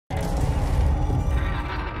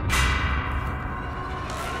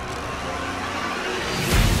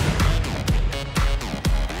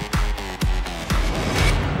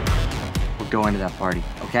going to that party,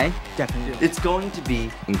 okay? Definitely. It's going to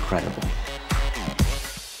be incredible.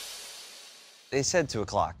 They said 2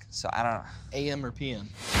 o'clock, so I don't know. AM or PM?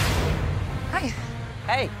 Hi.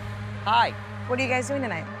 Hey, hi. What are you guys doing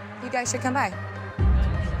tonight? You guys should come by.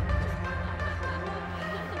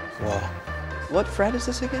 Whoa. What frat is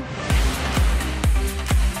this again?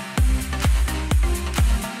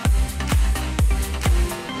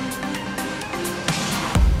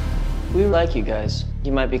 We like you guys.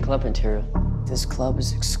 You might be club material. This club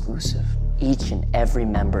is exclusive. Each and every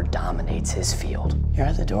member dominates his field. You're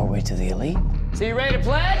at the doorway to the elite. So you ready to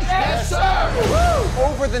pledge? Yes, sir! Woo!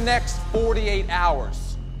 Over the next 48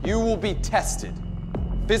 hours, you will be tested.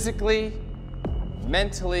 Physically,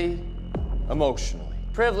 mentally, emotionally.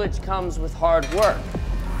 Privilege comes with hard work.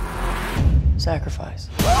 Sacrifice.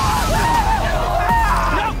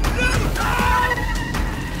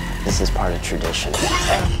 This is part of tradition.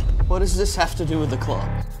 What does this have to do with the club?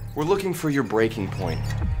 We're looking for your breaking point,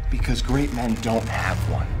 because great men don't have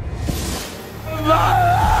one.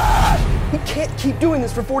 We can't keep doing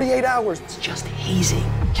this for 48 hours. It's just hazing.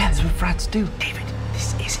 Yeah, that's what frats do. David,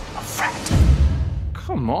 this isn't a frat.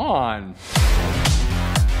 Come on.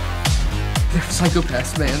 They're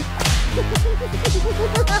psychopaths, man.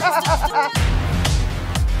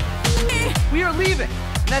 We are leaving.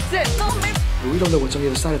 That's it. We don't know what's on the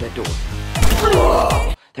other side of that door.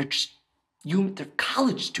 They're just, they're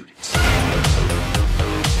college students.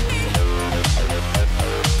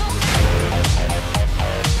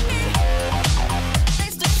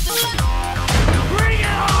 Bring it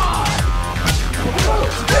on!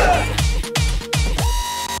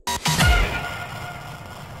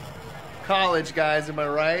 College guys, am I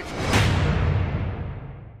right?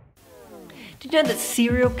 Did you know that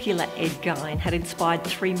serial killer Ed Gein had inspired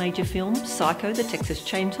 3 major films, Psycho, The Texas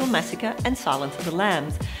Chainsaw Massacre and Silence of the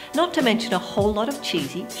Lambs, not to mention a whole lot of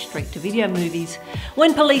cheesy straight-to-video movies.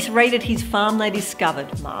 When police raided his farm, they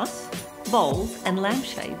discovered masks, bowls and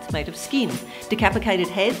lampshades made of skin, decapitated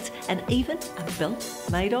heads and even a belt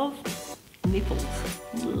made of nipples.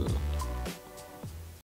 Ugh.